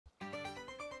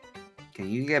Can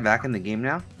you get back in the game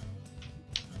now?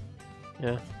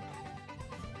 Yeah.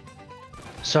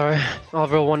 Sorry,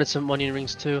 Alvaro wanted some onion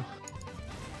rings too.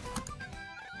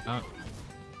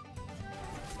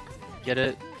 Get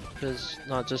it? Because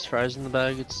not just fries in the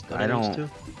bag, it's onion rings too.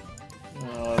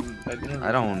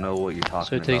 I don't know what you're talking about.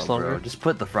 So it takes longer? Bro. Just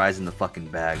put the fries in the fucking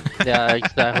bag. Yeah,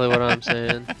 exactly what I'm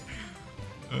saying.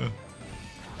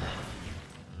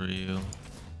 Real.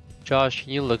 Josh,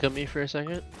 can you look at me for a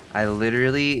second? I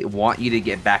literally want you to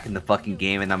get back in the fucking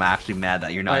game, and I'm actually mad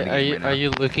that you're not in the game right now. Are you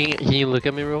looking? Can you look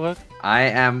at me real quick? I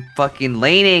am fucking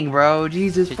laning, bro.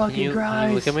 Jesus fucking Christ. Can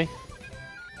you look at me?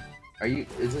 Are you?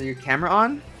 Is your camera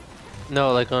on?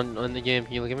 No, like on the game.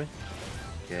 Can you look at me?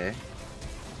 Okay.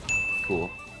 Cool.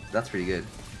 That's pretty good.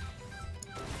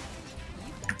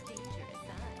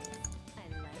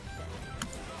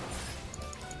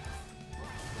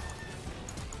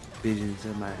 Visions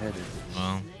in my head.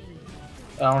 Well.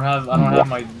 I don't have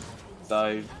my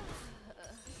dive.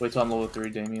 Wait till I'm level 3,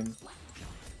 Damien.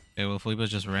 Okay, well, Felipe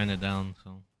just ran it down,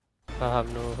 so. I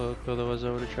have no hook, otherwise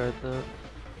I would have tried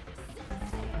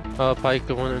that. Pike,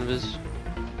 the one invis.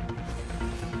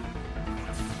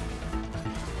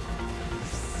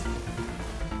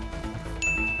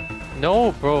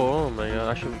 No, bro. Oh my god,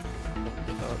 I should.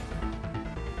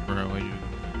 Bro, why'd you?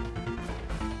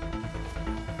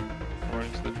 More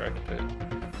into the track pit.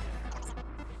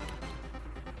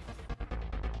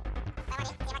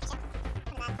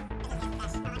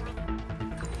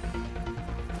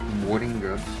 Warding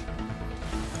grubs.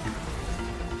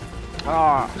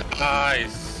 Ah!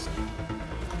 Nice!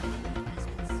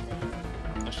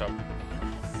 Nice job.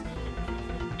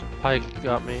 Pike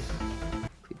got me.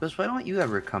 Because why don't you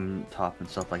ever come top and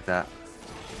stuff like that?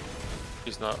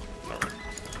 He's not. No.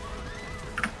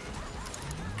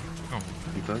 Oh.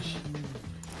 Because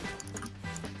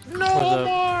No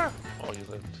more! Oh, you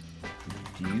lived.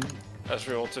 do you?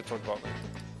 Ezreal ulted toward bot lane.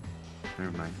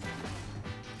 Never mind.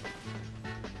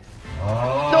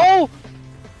 No!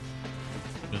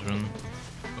 Just run.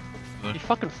 You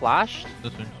fucking flashed?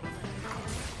 This way.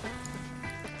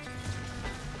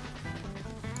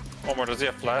 Omar, does he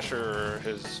have flash or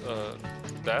his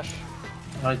dash?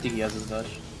 I think he has his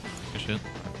dash. Good shit.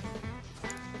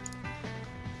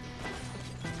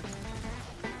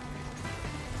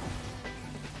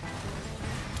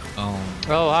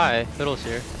 Oh, hi. Fiddle's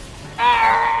here.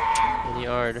 In the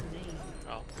yard.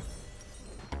 Oh.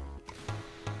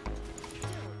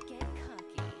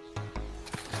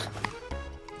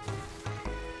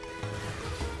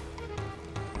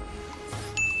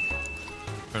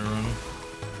 Try to run.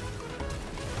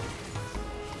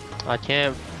 I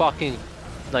can't fucking,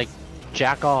 like,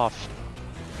 jack off.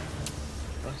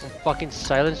 I'm fucking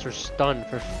silenced or stunned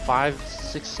for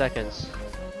 5-6 seconds.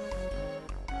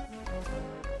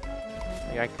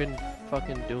 Like, I couldn't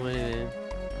fucking do anything.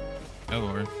 Oh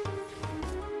lord.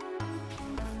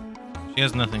 She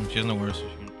has nothing. She has no worse. So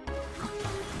she can...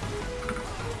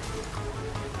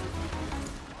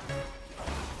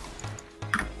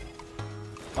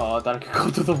 Oh, I thought I could go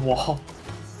through the wall.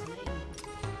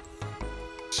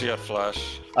 She had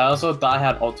flash. I also thought I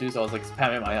had ult too, so I was like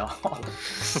spamming my ult.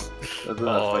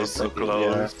 Oh, so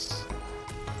close. Yeah.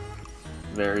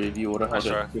 Very, if you would have Nice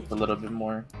held try. it just a little bit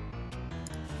more.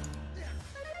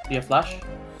 Do you have flash?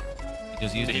 He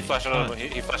just used He it. flashed on him.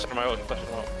 He flashed on my ult. He flashed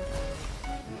on my ult.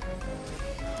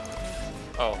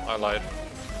 Oh, I lied.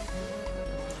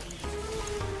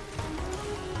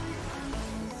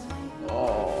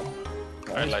 Oh.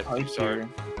 I lied. Pike Sorry. here?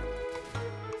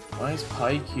 Why is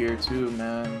Pike here too,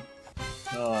 man?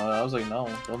 No, I was like, no,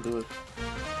 don't do it.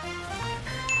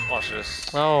 Watch this.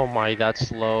 Oh my,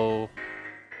 that's low.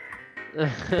 Oh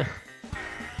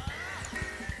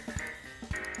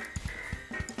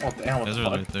damn, what Guys the are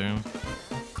fuck? right there.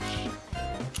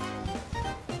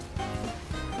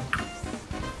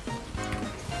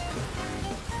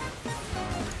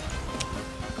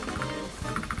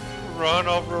 Run,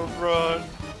 over, run.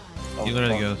 Oh, You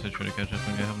literally fuck. go to try to catch up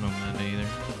and I have no mana either.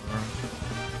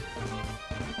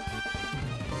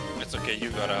 It's okay, you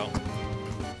got out.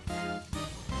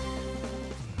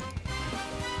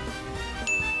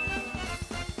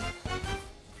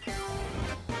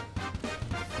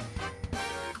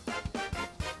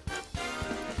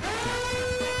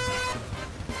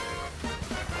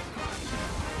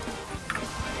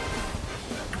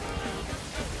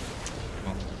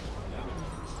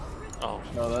 Oh,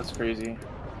 No, that's crazy.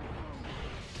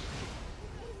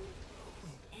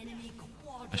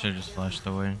 I should have just flashed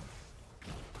away.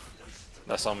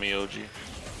 that's on me, OG.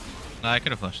 Nah, I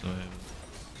could have flashed away.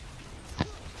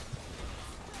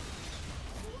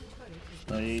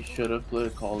 No, you should have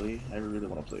played Kali. I really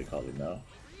want to play Kali now.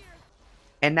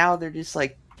 and now they're just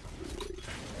like,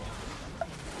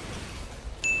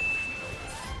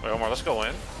 Wait, Omar, let's go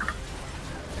in.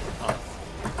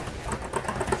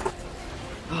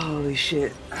 holy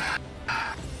shit.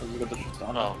 Look at the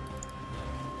Tristana. Oh.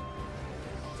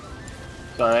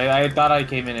 Sorry, I thought I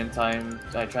came in time.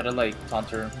 I tried to like taunt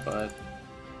her, but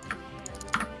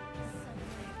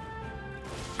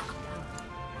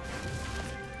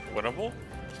Winnable?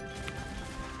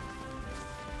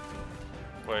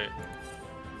 Wait.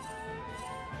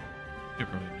 You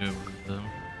probably do with them.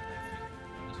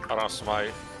 I don't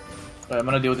smite. wait, I'm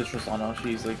gonna deal with this Tristana.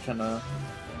 She's like trying to.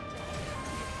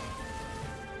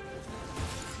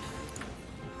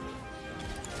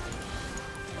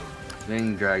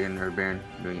 Being dragon or Baron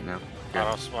doing it now. I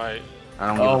don't smite. I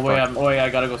don't give Oh a wait, fuck. wait, I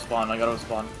gotta go spawn. I gotta go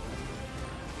spawn.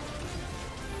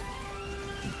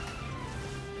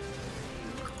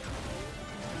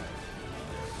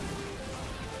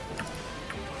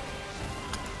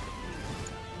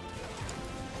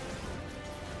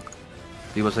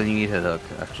 People said you need hit hook,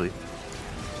 actually.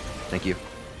 Thank you.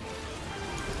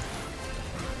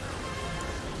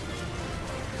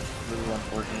 This is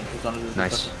unfortunate. Tristana just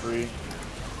Nice. free.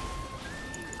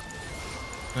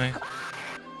 Nice.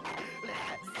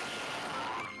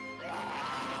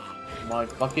 My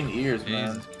fucking ears,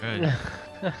 man. Jesus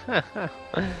Christ.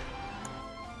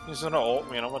 He's gonna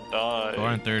ult me and I'm gonna die. Go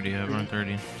on 30, yeah, we're on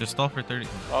 30. Just stall for 30.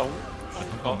 Oh.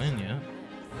 Don't go in yet.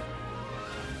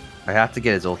 I have to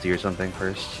get his ulti or something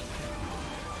first.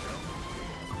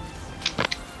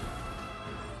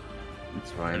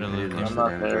 It's fine. Better I didn't look. use I'm the not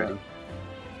damage there. already.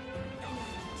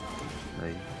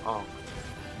 Like, Oh.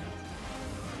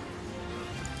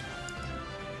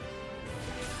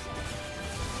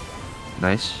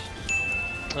 nice.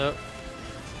 Yep.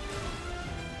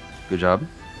 Good job.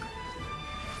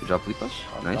 Good job, Fleepus.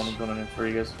 I'm Nice. going in for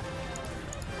you guys.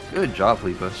 Good job,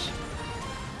 Fleepus.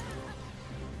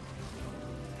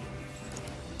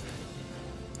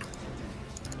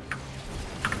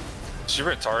 Is she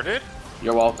retarded?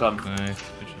 You're welcome. Nice.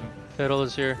 Good job. Fiddle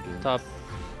is here. Top.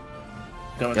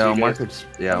 Coming Yeah, to you Omar guys. could.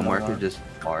 Yeah, I don't Omar know could why. just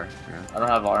R. Yeah. I don't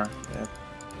have R. Yeah.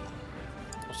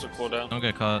 What's the cooldown? Don't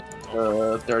get caught.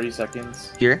 30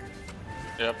 seconds. Here.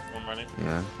 Yep, I'm ready.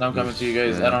 Yeah. Now I'm coming to you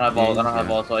guys. Yeah. I don't have all. I don't have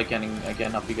Yeah. all, so I can't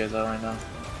help you guys out right now.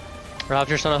 Ralph,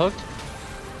 your son hooked?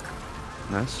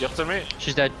 Nice. You up to me?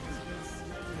 She's dead.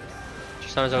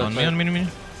 Tristana's out On of me, on me, on me.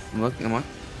 I'm looking. I'm on.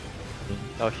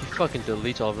 Oh, he fucking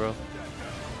deletes all, bro.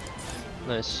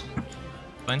 Nice.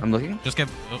 Fine. I'm looking. Just get.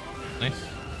 Oh, nice.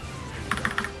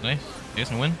 Nice. You guys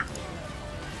can win.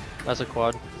 That's a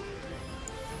quad.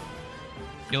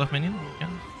 Kill off minion. Yeah.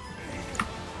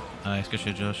 Nice. Good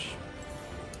shit, Josh.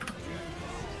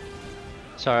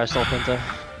 Sorry, I stole Penta.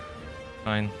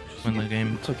 Fine. Just win the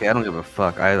game. It's okay. I don't give a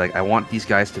fuck. I want these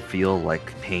guys to feel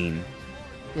like pain.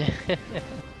 Can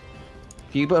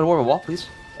you put more of a wall, please?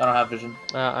 I don't have vision.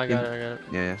 I got it, I got it.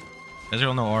 Yeah, yeah.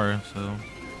 Ezreal no R, so.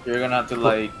 You're gonna have to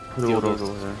like Put it deal over with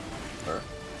this. there. Or-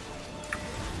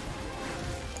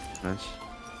 Nice.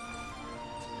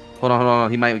 Hold on, hold on.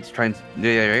 He might try and.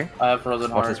 Yeah, yeah, yeah. I have frozen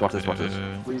Watch heart. this, watch this, watch this.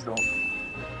 Please don't.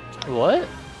 What?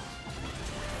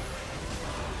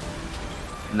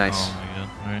 Nice. Oh my god.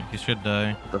 Alright, he should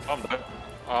die. I'm dead.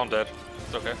 I'm dead.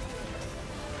 It's okay.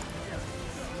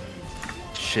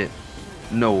 Shit.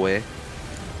 No way.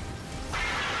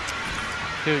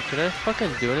 Dude, can I fucking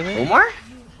do anything? Omar?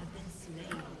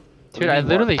 Dude, I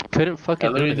literally couldn't fucking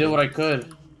I literally do did what anything. I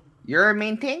could. You're a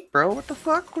main tank, bro. What the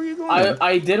fuck? Where you going?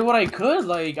 I did what I could.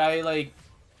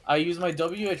 I used my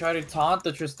W. I tried to taunt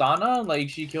the Tristana. Like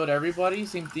she killed everybody.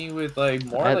 Same thing with like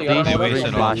more. At Like I don't least They know Bring what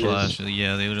wasted else all I flashes. flash.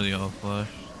 Yeah, they literally all flash.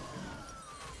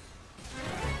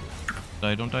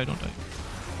 Die, don't die, don't die.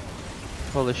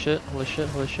 Holy shit, holy shit,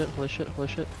 holy shit, holy shit, holy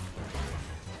shit.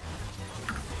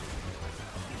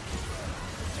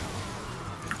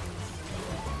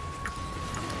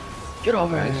 Get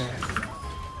over Nice. here.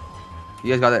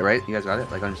 You guys got that right? You guys got it?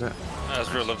 Like 100%?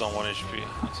 Ezreal lived on 1 HP.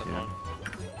 That's Yeah. annoying.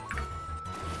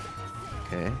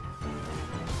 Okay.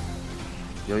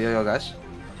 Yo, yo, yo, guys.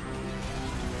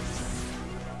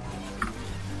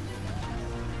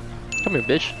 Come here,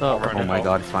 bitch. Oh, Alright. Oh my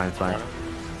god, it's fine, it's fine.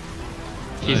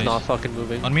 he's Nice. not fucking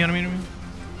moving. On me, on me, on me.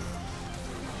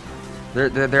 They're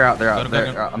out, they're Go, out. go,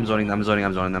 They're, go. I'm zoning them, I'm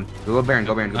zoning them. Go Baron,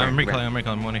 go Baron, go Baron. I'm go recalling, Baron. I'm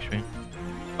recalling, I'm 1 HP.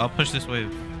 I'll push this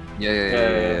wave.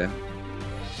 Yeah.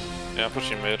 Yeah, I'm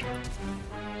pushing mid.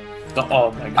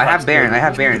 Oh my god. I have Baron,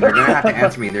 They're gonna have to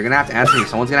answer me.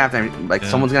 Someone's gonna have to, like, Yeah.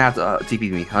 someone's gonna have to TP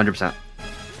me, 100%.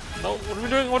 No, what are we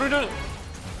doing? What are we doing?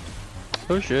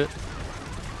 Oh shit.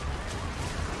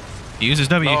 He uses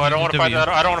W. No, he I don't uses want to fight W. that.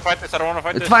 I don't want to fight this. I don't want to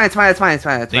fight It's this. fine. It's fine. It's fine. It's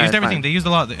fine. It's They fine. used it's everything. fine. They used a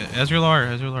lot. Ezreal R.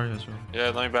 Ezreal R. Ezreal. Yeah,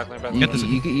 let me back. Let me back. Get this.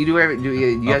 You do everything.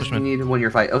 You guys Push mid. need to win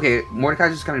your fight. Okay,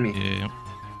 Mordecai's just coming to me. Yeah.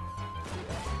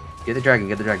 Get the dragon.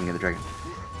 Get the dragon. Get the dragon.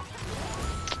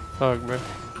 Fuck, bro.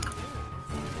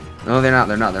 No, they're not.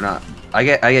 They're not. They're not. I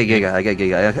get Giga. I get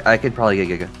Giga. I could probably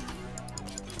get Giga.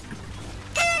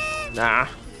 Nah.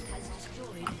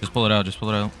 Just pull it out. Just pull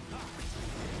it out.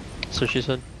 So she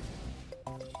said.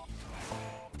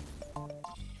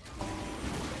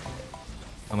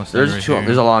 I'm gonna stand There's right two. here.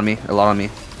 There's a lot on me. A lot on me.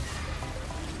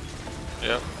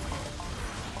 Yep.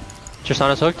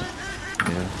 Tristana's hooked.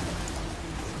 Yeah.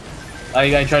 I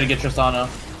gotta try to get Tristana.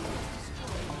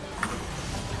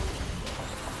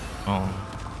 Oh.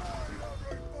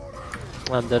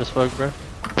 I'm dead as fuck, bro.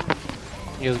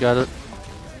 You guys got it.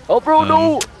 Oh, bro,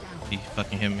 no! He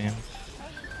fucking hit me.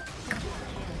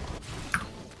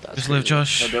 That's Just live, crazy.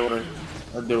 Josh.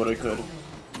 I did what I could.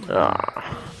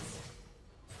 Ah.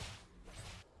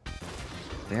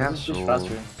 Damn, This is so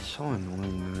faster.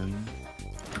 annoying, man.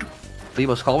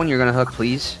 Phoebos, call when you're gonna hook,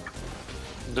 please.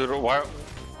 Dude, why?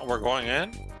 We're going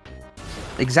in?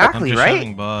 Exactly, I'm just right?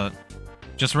 showing bot.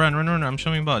 Just run. I'm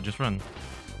showing bot. Just run.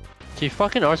 Can you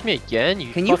fucking arse me again?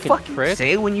 You Can you fucking fucking prick?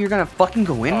 say when you're gonna fucking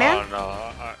go in, man? Oh no,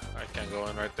 I can't go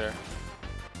in right there.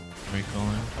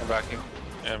 Recalling. I'm backing.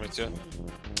 Yeah, me too.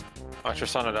 Watch your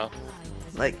son down.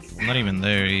 Like, I'm not even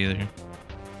there either.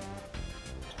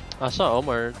 I saw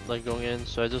Omar like going in,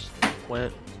 so I just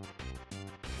went.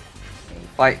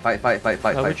 fight.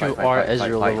 How would you R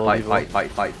Ezreal level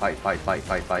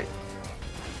Fight.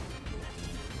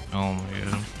 Oh my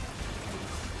god.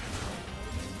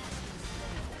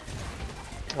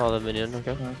 Oh, the minion.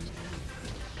 Okay.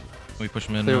 We push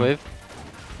mid Clear now. wave.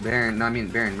 Baron, no, I mean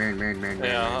Baron.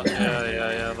 Yeah.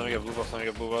 Let me get blue buff. Let me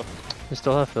get blue buff. They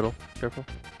still have fiddle. Careful.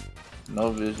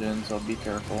 No vision, so be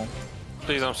careful.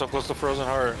 Please, I'm so close to frozen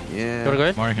heart. Yeah. You wanna go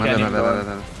in? Mario, My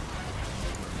bad.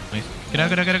 Nice. Get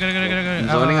out. I'm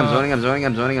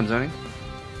zoning.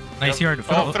 Nice yard.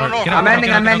 Oh, Fiddle, no. Get out, I'm ending,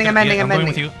 get out, I'm get out, ending, get I'm out. ending, Yeah, I'm going ending.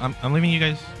 with you. I'm leaving you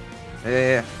guys.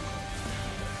 Yeah.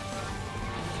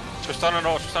 Tristana,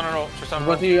 no. I'm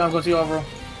going to you, Alvaro.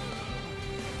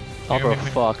 Oh, bro,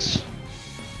 Here. fucks.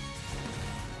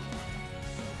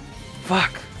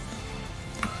 Fuck.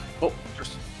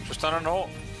 Tristana, no.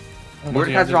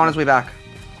 Mordecai's on his way back.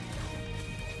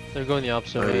 They're going the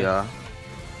opposite So, way. yeah.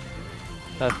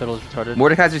 That fiddle's retarded.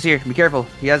 Mordecai's is here. Be careful.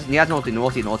 He has no ulti. No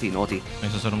ulti.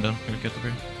 Nice to set him down. Here, get the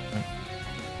bear.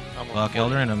 I'm Lock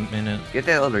Elder in a minute. Get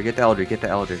the elder. I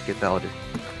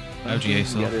have GA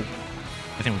still. Get it.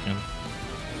 I think we can.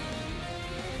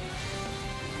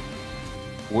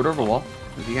 Ward over wall.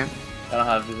 If you can. I don't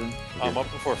have vision. I'm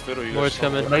up before Fiddle. You Ward's guys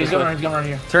coming. No, he's coming right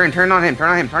here. Turn on him.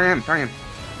 Turn him.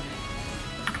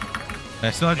 I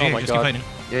still have GA. Oh my just God. keep fighting.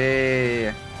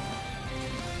 Yeah.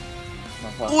 No,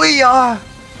 fuck. We are.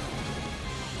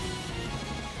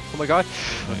 Oh my god.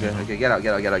 Okay, get out.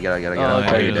 Oh, I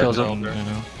okay, did kills that him. zone, you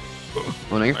know.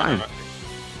 Oh no, you're fine.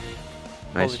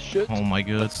 Holy Nice. shit. Oh my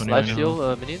god. Life 29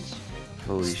 steal minions.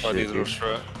 Holy Study shit, little dude.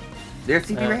 strat. There's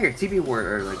TP right here. TP ward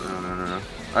or like no.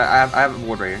 I have a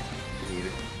ward right here. If you need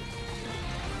it.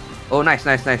 Oh, nice.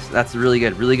 That's really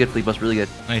good. Fleetbus, really good.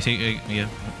 Nice. Yeah. He Yeah.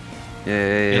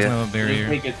 doesn't have a Just barrier.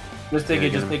 take it. Just take Yeah,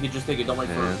 it. get Just take it. Don't wait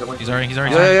for Yeah. it. Don't wait He's for it.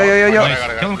 already. Yo. Nice. I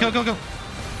got it. Kill him.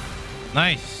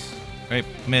 Nice. Right.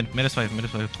 Mid is 5.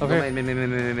 Okay.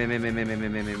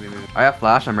 I have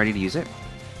flash. I'm ready to use it.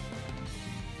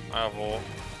 I have ult.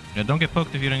 Yeah, don't get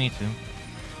poked if you don't need to.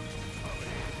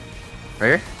 Right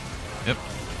here. Yep.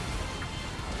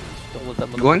 Don't let that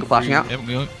You going? motherfucker Flashing out. breathe. Yep.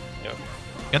 Go. Yep.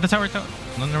 Get the tower.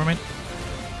 No, never mind.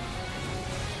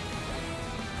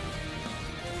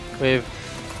 Wave.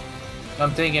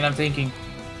 I'm thinking.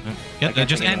 Get. can't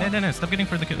Just take it end. Stop getting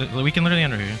for the. We can literally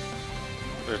enter here.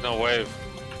 There's no wave.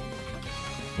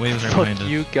 Waves right Fuck behind us.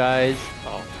 you guys.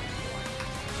 Oh.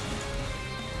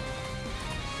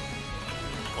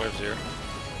 Wave's here.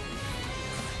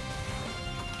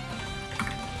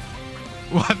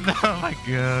 What the? Oh my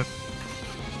god.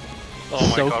 Oh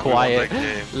my So god, quiet. we won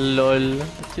that game. Lol.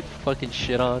 Get fucking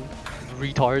shit on.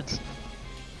 Retards.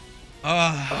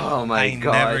 Oh my I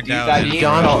God, never dude, doubted that it, game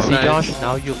bro. was John, nice.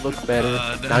 now you look better.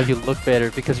 God. Now you look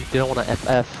better because you didn't want to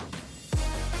FF.